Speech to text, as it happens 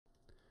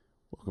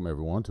Welcome,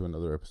 everyone, to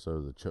another episode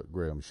of the Chuck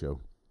Graham Show.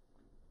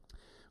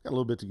 Got a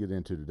little bit to get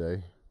into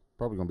today.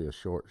 Probably going to be a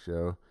short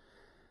show.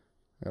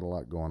 Got a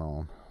lot going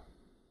on.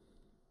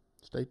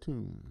 Stay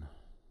tuned.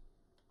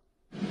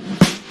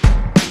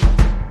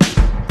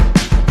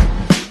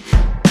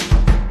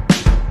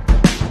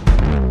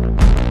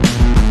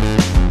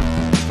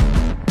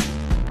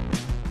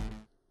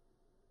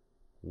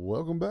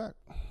 Welcome back.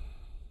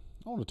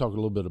 I want to talk a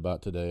little bit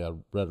about today. I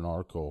read an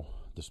article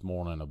this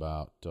morning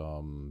about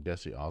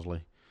Jesse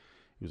Owsley.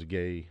 He was a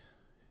gay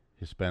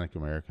Hispanic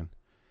American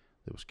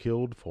that was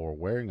killed for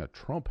wearing a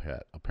Trump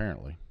hat,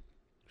 apparently.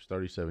 He was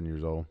 37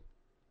 years old.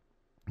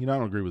 I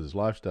don't agree with his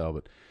lifestyle,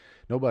 but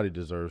nobody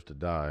deserves to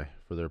die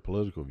for their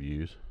political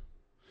views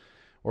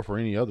or for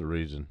any other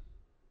reason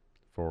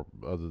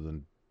other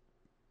than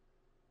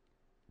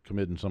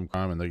committing some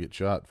crime and they get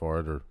shot for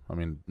it.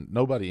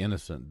 Nobody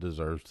innocent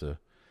deserves to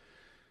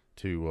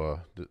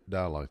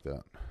die like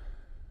that.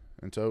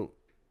 And so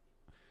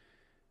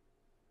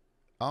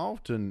I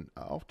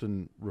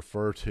often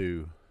refer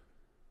to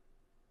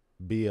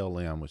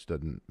BLM, which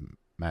doesn't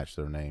match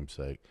their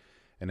namesake,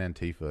 and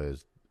Antifa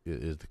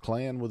is the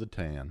Klan with a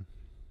tan.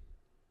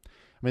 I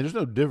mean, there's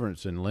no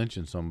difference in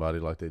lynching somebody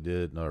like they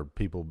did, or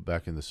people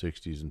back in the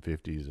 60s and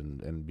 50s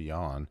and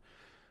beyond,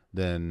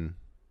 than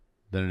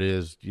it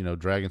is,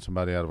 dragging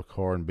somebody out of a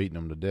car and beating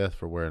them to death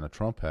for wearing a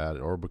Trump hat,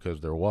 or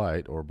because they're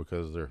white, or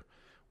because they're,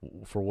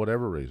 for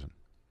whatever reason.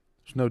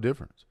 There's no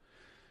difference.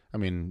 I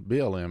mean,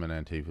 BLM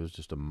and Antifa is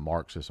just a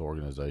Marxist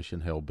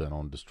organization hell-bent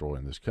on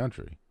destroying this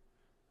country.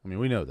 I mean,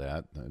 we know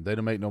that. They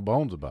don't make no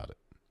bones about it.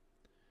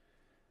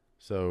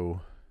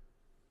 So,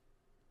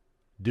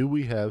 do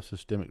we have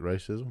systemic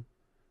racism?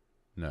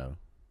 No.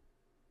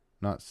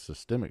 Not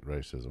systemic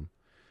racism,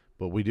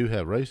 but we do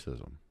have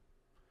racism.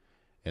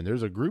 And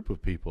there's a group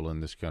of people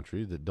in this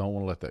country that don't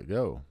want to let that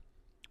go.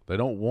 They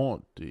don't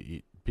want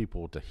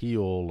people to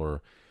heal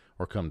or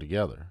come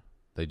together.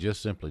 They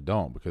just simply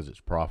don't, because it's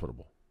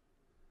profitable.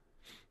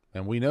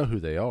 And we know who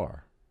they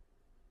are,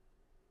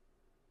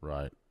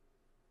 right?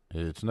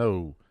 If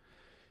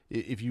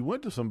you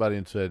went to somebody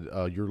and said,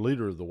 you're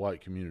leader of the white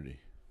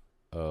community,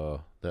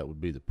 that would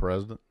be the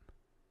president,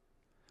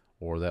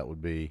 or that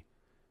would be,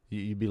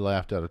 you'd be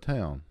laughed out of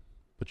town.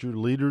 But you're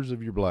leaders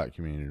of your black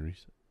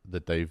communities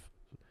that they've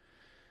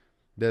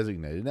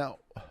designated. Now,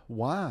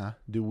 why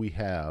do we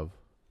have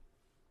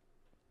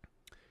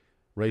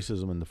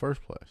racism in the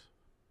first place?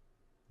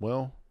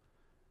 Well,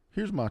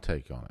 here's my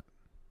take on it.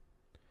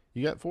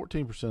 You got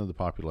 14% of the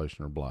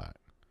population are black.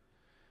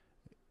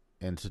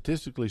 And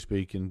statistically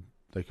speaking,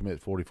 they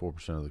commit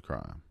 44% of the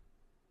crime.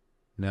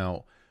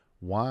 Now,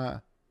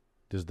 why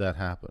does that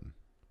happen?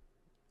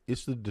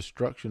 It's the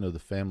destruction of the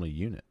family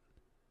unit.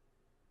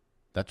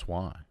 That's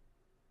why.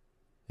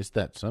 It's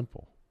that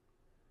simple.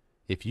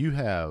 If you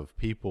have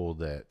people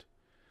that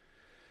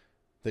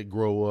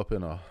grow up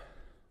in a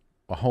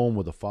home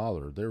with a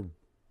father, they're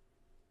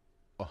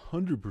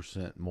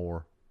 100%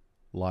 more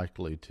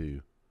likely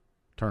to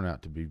turn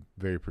out to be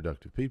very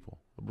productive people,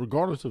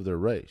 regardless of their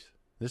race.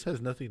 This has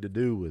nothing to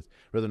do with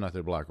whether or not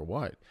they're black or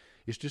white.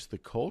 It's just the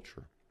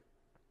culture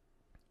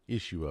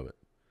issue of it.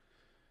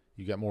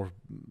 You got more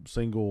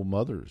single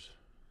mothers.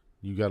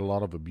 You got a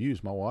lot of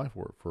abuse. My wife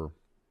worked for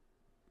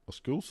a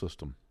school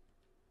system,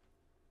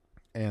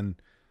 and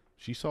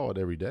she saw it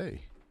every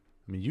day.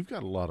 I mean, you've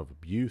got a lot of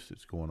abuse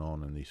that's going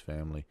on in these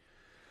families.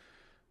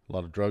 A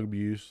lot of drug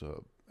abuse,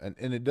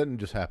 and it doesn't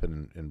just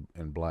happen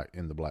in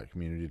the black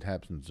community. It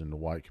happens in the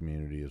white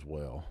community as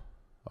well.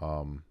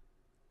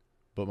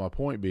 But my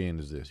point being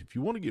is this: if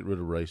you want to get rid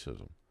of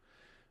racism,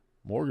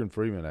 Morgan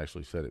Freeman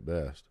actually said it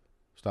best.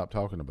 Stop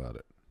talking about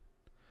it.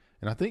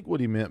 And I think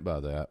what he meant by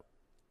that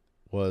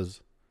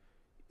was,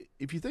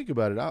 if you think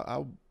about it,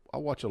 I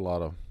watch a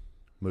lot of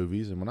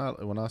movies, and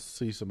when I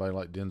see somebody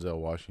like Denzel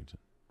Washington,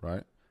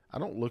 right, I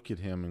don't look at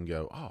him and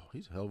go, oh,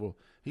 he's a hell of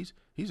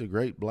he's a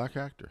great black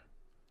actor.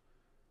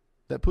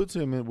 That puts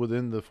him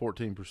within the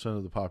 14%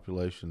 of the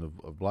population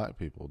of black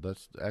people.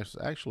 That's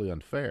actually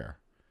unfair,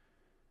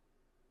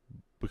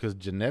 because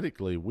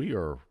genetically we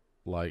are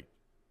like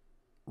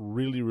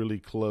really, really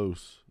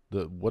close.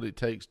 What it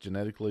takes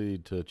genetically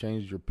to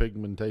change your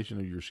pigmentation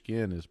of your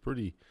skin is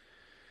pretty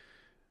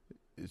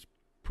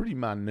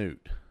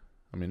minute.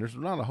 I mean, there's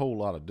not a whole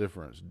lot of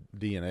difference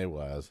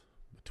DNA-wise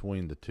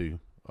between the two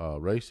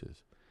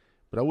races,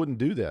 but I wouldn't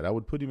do that. I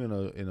would put him in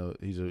a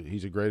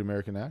he's a great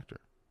American actor,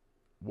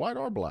 white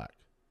or black,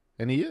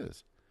 and he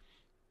is.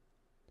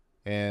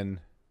 And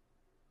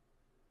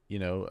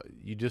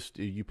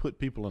you put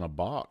people in a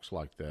box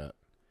like that,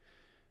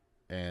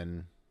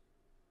 and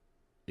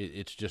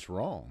it's just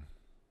wrong.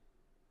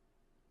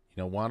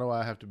 Why do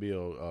I have to be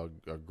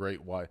a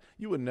great white?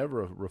 You would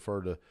never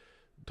refer to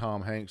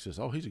Tom Hanks as,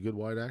 oh, he's a good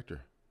white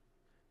actor.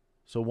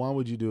 So why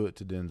would you do it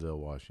to Denzel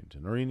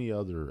Washington or any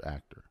other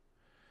actor?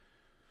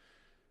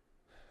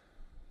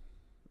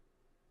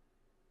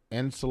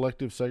 And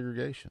selective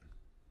segregation.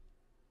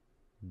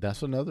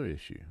 That's another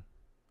issue.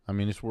 I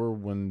mean, it's where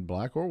when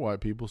black or white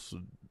people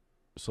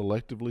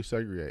selectively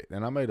segregate.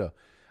 And I made a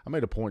I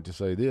made a point to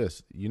say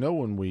this. You know,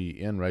 when we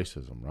end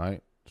racism,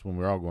 right? It's when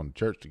we're all going to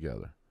church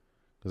together,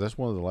 because that's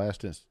one of the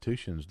last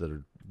institutions that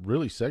are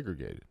really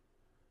segregated.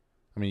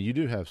 I mean, you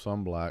do have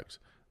some blacks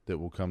that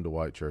will come to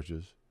white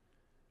churches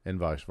and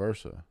vice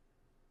versa.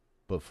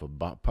 But for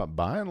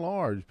by and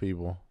large,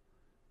 people,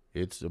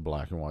 it's a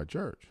black and white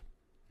church.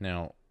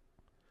 Now,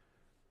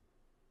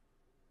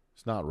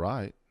 it's not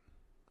right?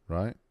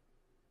 But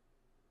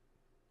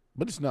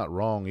it's not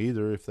wrong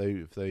either if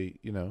they,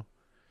 you know,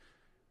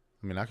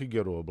 I mean, I could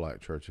go to a black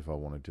church if I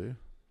wanted to.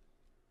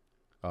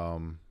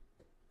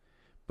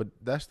 But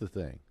that's the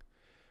thing.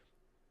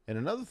 And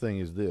another thing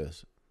is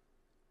this.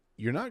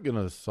 You're not going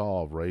to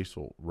solve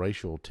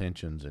racial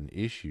tensions and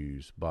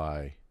issues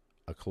by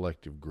a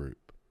collective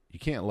group. You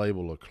can't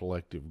label a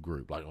collective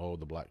group like, oh,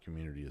 the black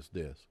community is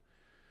this.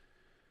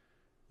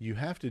 You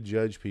have to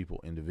judge people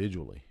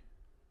individually.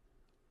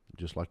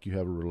 Just like you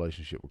have a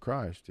relationship with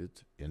Christ,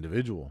 it's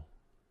individual.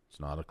 It's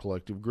not a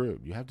collective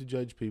group. You have to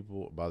judge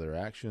people by their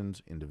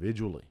actions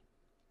individually.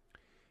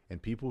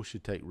 And people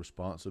should take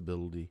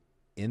responsibility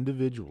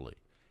individually.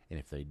 And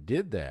if they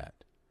did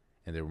that,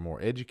 and they were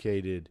more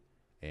educated,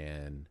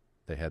 and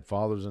they had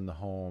fathers in the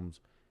homes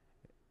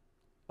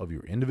of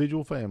your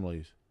individual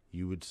families,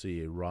 you would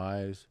see a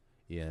rise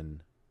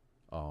in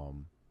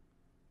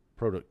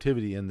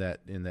productivity in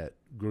that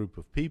group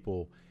of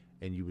people,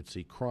 and you would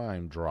see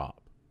crime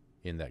drop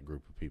in that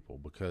group of people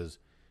because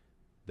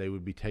they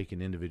would be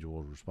taking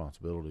individual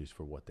responsibilities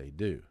for what they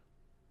do.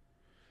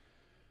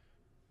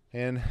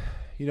 And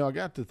you know, I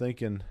got to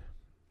thinking,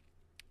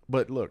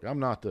 but look, I'm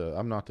not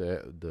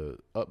the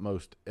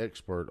utmost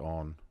expert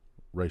on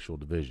racial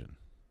division.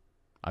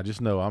 I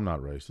just know I'm not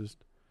racist,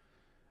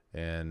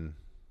 and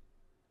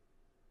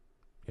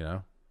you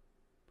know,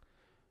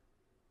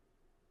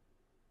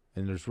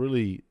 and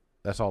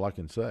that's all I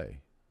can say.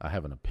 I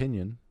have an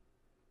opinion.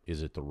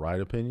 Is it the right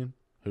opinion?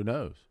 Who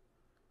knows?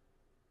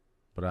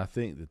 But I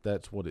think that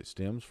that's what it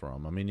stems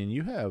from. I mean, and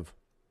you have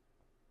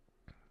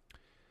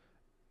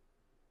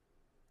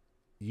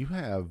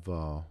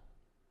a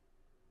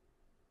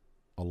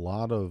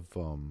lot of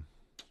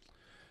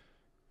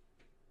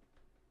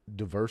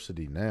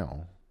diversity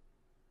now,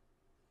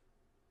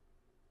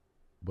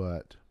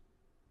 but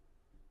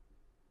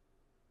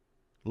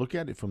look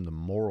at it from the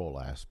moral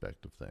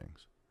aspect of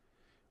things.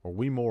 Are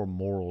we more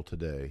moral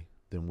today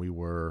than we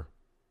were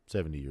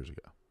 70 years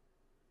ago?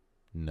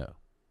 No.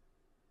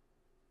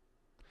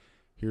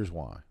 Here's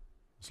why.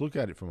 Let's look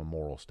at it from a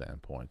moral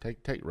standpoint.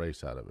 Take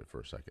race out of it for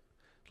a second.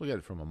 Let's look at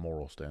it from a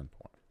moral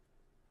standpoint.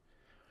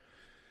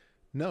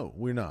 No,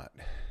 we're not.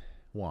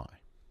 Why?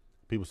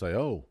 People say,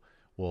 oh,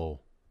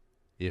 well,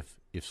 if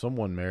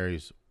someone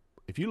marries,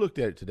 if you looked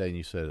at it today and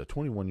you said a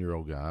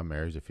 21-year-old guy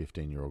marries a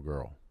 15-year-old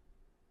girl,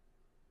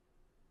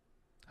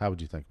 how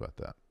would you think about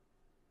that?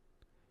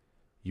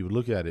 You would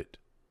look at it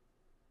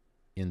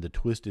in the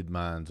twisted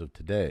minds of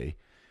today.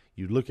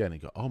 You'd look at it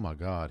and go, oh my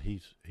God,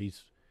 he's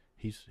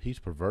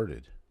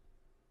perverted.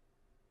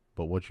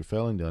 But what you're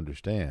failing to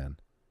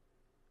understand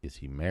is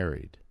he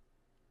married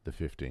the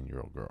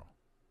 15-year-old girl.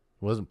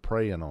 He wasn't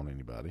preying on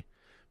anybody.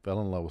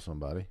 Fell in love with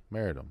somebody,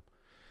 married them.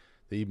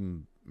 They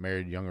even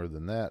married younger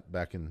than that,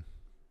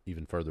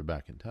 even further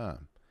back in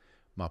time.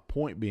 My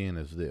point being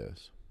is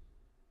this.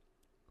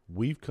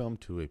 We've come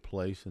to a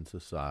place in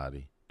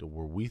society to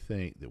where we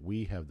think that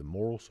we have the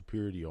moral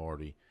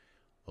superiority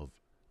of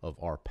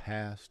our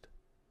past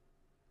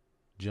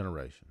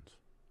generations.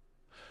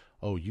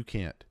 Oh, you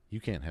can't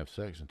have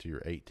sex until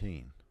you're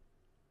 18.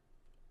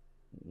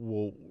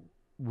 Well,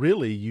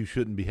 really, you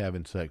shouldn't be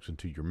having sex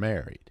until you're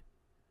married.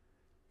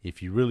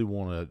 If you really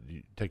want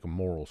to take a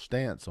moral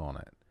stance on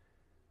it,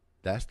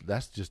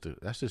 that's just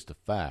a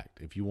fact.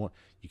 If you want,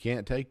 you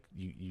can't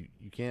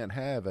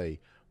have a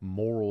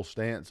moral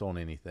stance on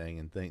anything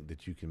and think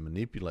that you can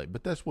manipulate.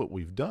 But that's what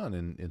we've done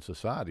in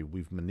society.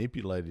 We've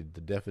manipulated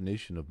the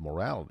definition of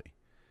morality.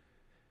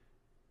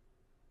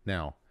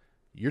 Now,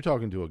 you're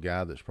talking to a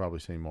guy that's probably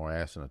seen more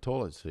ass in a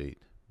toilet seat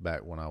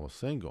back when I was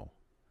single.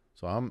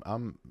 So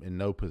I'm in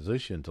no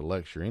position to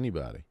lecture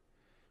anybody.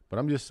 But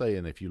I'm just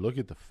saying, if you look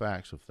at the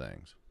facts of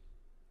things,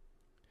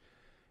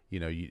 you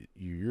know,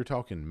 you're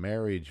talking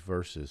marriage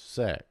versus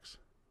sex.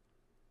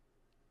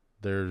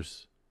 There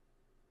is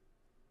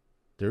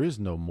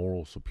no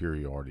moral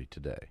superiority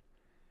today.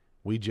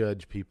 We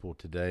judge people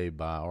today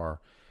by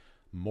our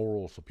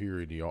moral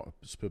superiority,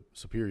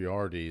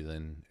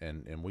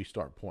 and we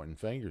start pointing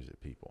fingers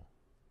at people.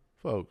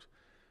 Folks,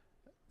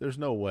 there's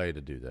no way to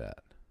do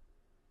that.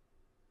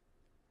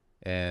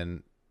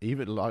 And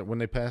even like when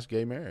they passed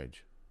gay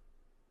marriage,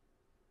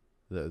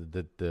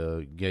 that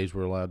the gays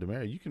were allowed to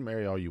marry. You can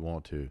marry all you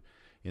want to.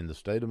 In the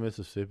state of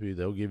Mississippi,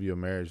 they'll give you a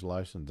marriage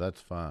license.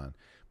 That's fine.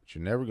 But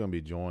you're never going to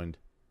be joined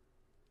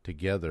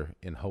together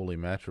in holy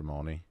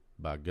matrimony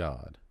by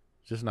God.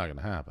 It's just not going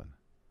to happen.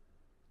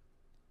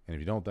 And if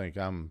you don't think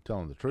I'm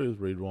telling the truth,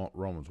 read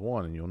Romans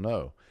 1 and you'll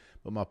know.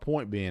 But my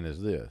point being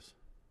is this.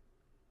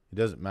 It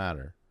doesn't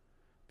matter.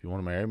 If you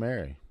want to marry,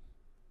 marry.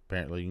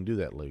 Apparently you can do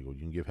that legal. You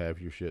can give half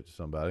your shit to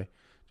somebody,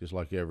 just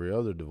like every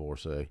other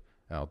divorcee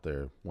out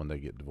there when they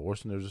get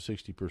divorced, and there's a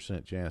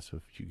 60% chance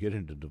if you get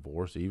into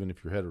divorce, even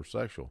if you're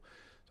heterosexual.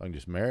 So I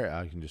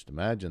can just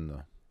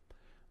imagine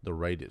the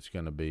rate it's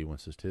going to be when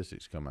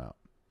statistics come out.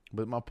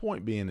 But my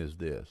point being is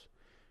this: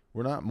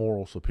 we're not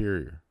moral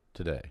superior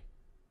today.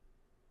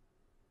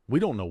 We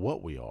don't know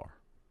what we are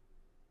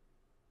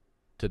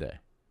today.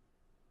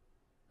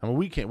 I mean,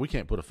 we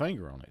can't put a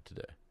finger on it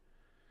today.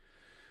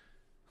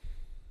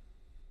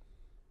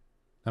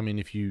 I mean,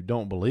 if you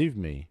don't believe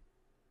me,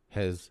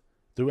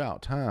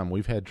 throughout time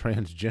we've had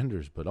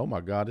transgenders, but oh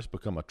my God, it's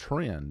become a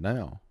trend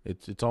now.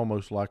 It's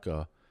almost like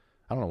I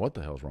don't know what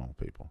the hell's wrong with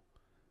people.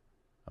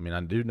 I mean,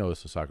 I do know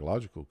it's a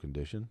psychological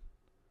condition,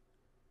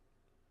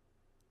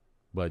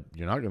 but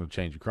you're not going to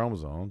change your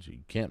chromosomes. You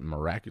can't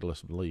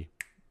miraculously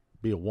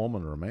be a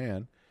woman or a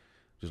man,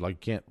 just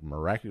like you can't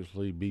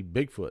miraculously be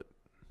Bigfoot,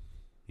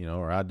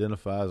 or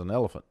identify as an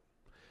elephant.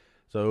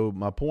 So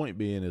my point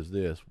being is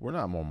this: we're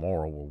not more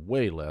moral, we're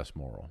way less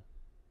moral.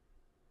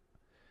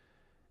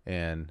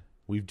 And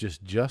we've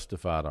just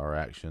justified our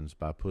actions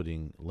by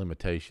putting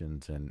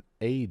limitations and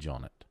age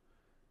on it.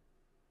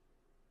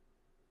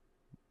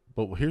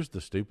 But here's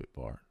the stupid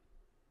part.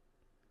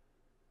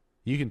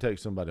 You can take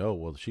somebody, oh,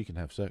 well, she can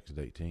have sex at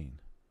 18.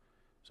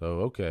 So,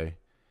 okay.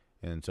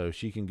 And so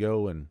she can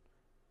go and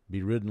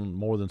be ridden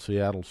more than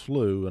Seattle's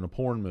flu in a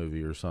porn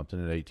movie or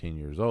something at 18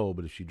 years old.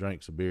 But if she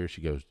drinks a beer,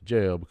 she goes to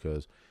jail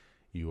because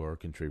you are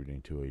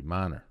contributing to a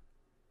minor.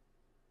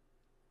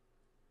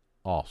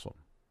 Awesome.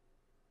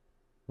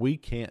 We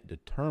can't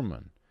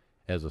determine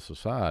as a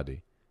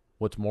society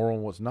what's moral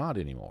and what's not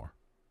anymore.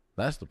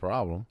 That's the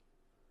problem.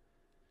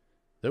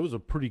 There was a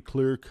pretty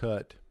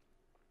clear-cut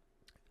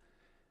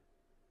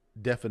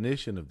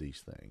definition of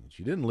these things.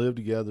 You didn't live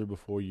together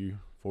before you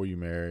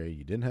marry.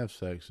 You didn't have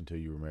sex until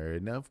you were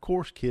married. Now, of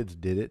course, kids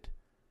did it,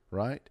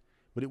 right?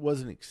 But it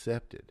wasn't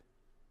accepted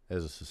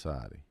as a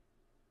society.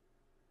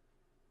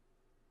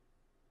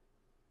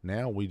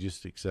 Now we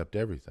just accept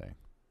everything.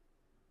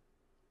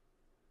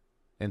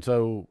 And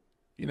so,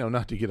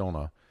 not to get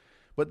on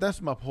but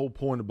that's my whole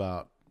point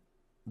about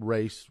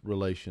race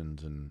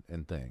relations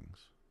and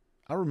things.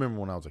 I remember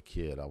when I was a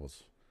kid, I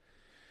was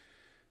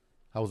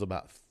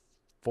about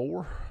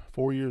 4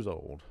 years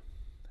old,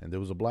 and there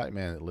was a black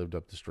man that lived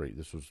up the street.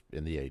 This was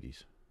in the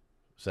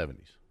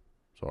 70s.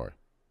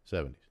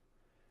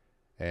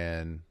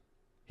 And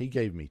he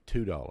gave me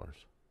 $2.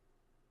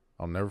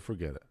 I'll never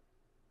forget it.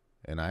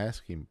 And I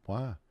asked him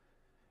why.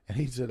 And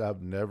he said,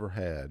 I've never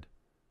had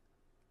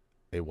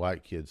a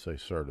white kid say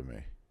sir to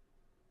me.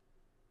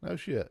 No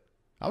shit.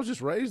 I was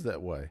just raised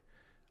that way.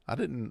 I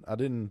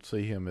didn't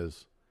see him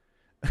as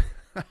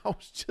I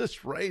was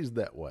just raised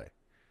that way.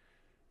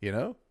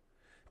 And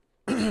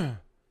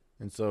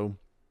so,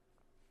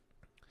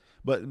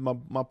 but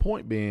my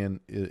point being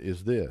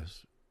is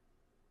this: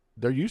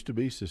 there used to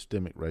be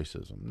systemic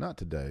racism. Not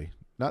today.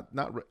 Not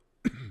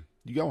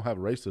you gonna have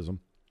racism.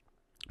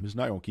 It's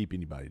not gonna keep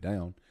anybody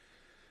down.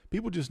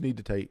 People just need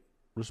to take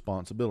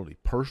responsibility,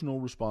 personal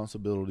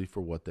responsibility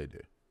for what they do.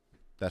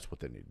 That's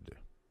what they need to do.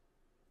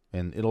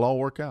 And it'll all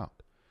work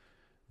out.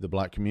 The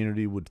black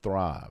community would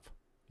thrive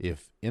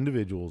if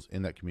individuals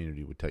in that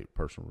community would take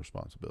personal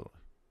responsibility.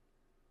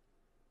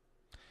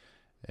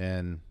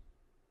 And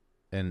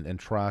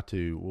try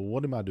to, well,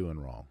 what am I doing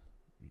wrong?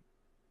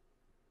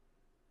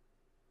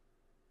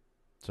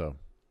 So,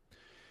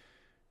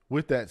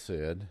 with that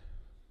said,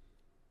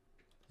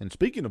 and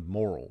speaking of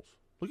morals,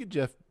 look at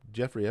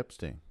Jeffrey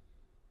Epstein.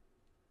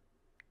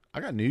 I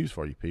got news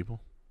for you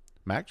people.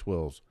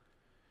 Maxwell's,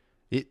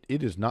 it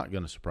is not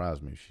going to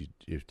surprise me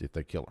if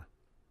they kill her.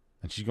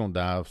 And she's going to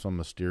die of some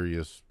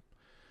mysterious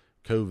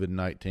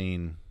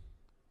COVID-19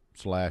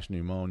 /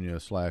 pneumonia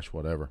 /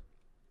 whatever.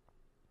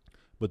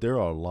 But there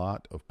are a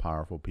lot of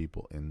powerful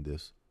people in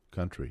this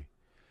country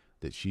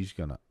that she's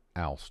going to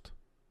oust.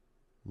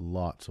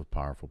 Lots of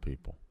powerful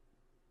people.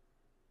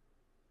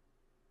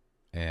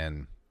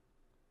 And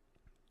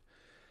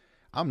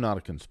I'm not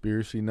a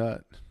conspiracy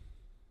nut,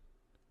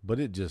 but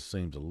it just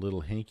seems a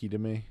little hinky to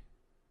me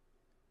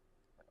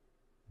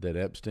that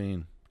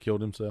Epstein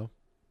killed himself.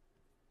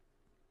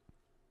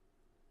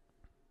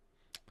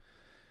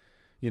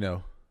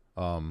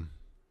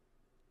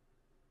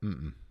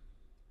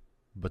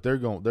 But they're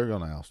going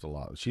to oust a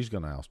lot. She's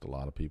going to oust a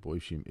lot of people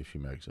if she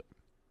makes it.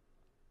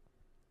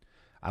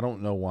 I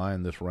don't know why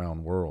in this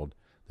round world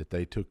that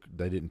they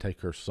didn't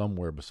take her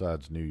somewhere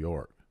besides New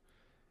York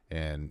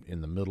and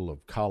in the middle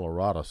of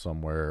Colorado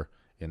somewhere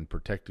in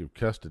protective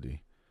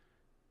custody,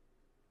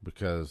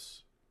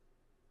 because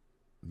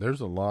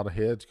there's a lot of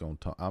heads going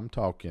to, I'm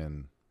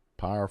talking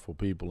powerful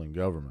people in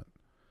government.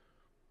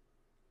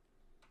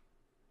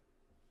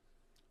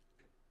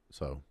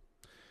 So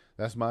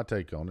that's my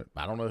take on it.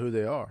 I don't know who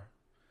they are,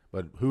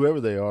 but whoever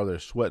they are, they're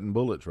sweating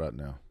bullets right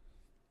now.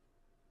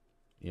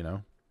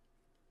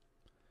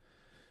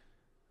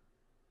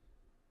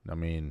 I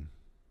mean,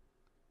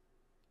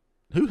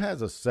 who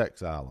has a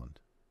sex island?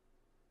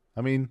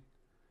 I mean,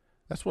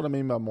 that's what I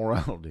mean by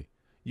morality.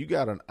 You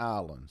got an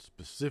island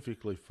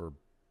specifically for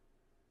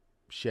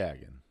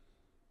shagging.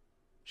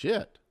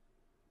 Shit.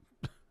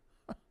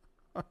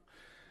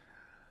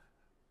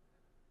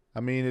 I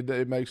mean,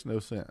 it makes no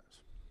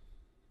sense.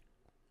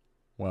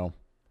 Well,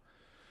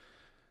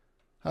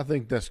 I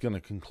think that's going to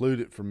conclude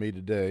it for me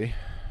today.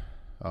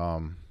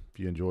 If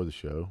you enjoy the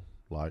show,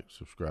 like,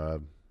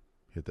 subscribe,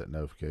 hit that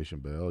notification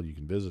bell. You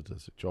can visit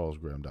us at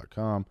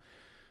charlesgraham.com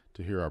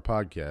to hear our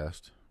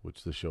podcast,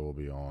 which the show will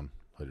be on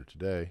later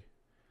today.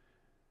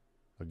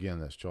 Again,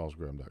 that's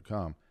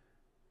charlesgraham.com.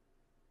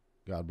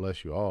 God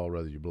bless you all,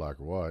 whether you're black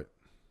or white,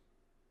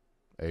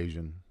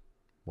 Asian,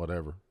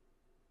 whatever.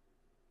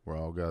 We're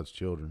all God's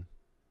children.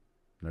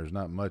 There's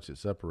not much that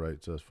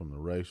separates us from the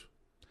race,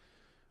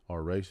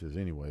 our races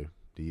anyway,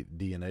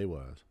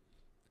 DNA-wise.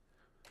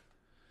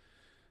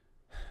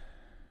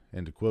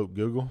 And to quote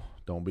Google,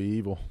 don't be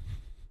evil.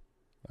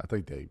 I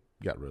think they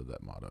got rid of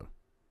that motto.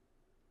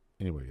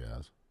 Anyway,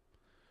 guys,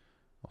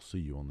 I'll see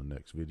you on the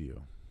next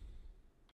video.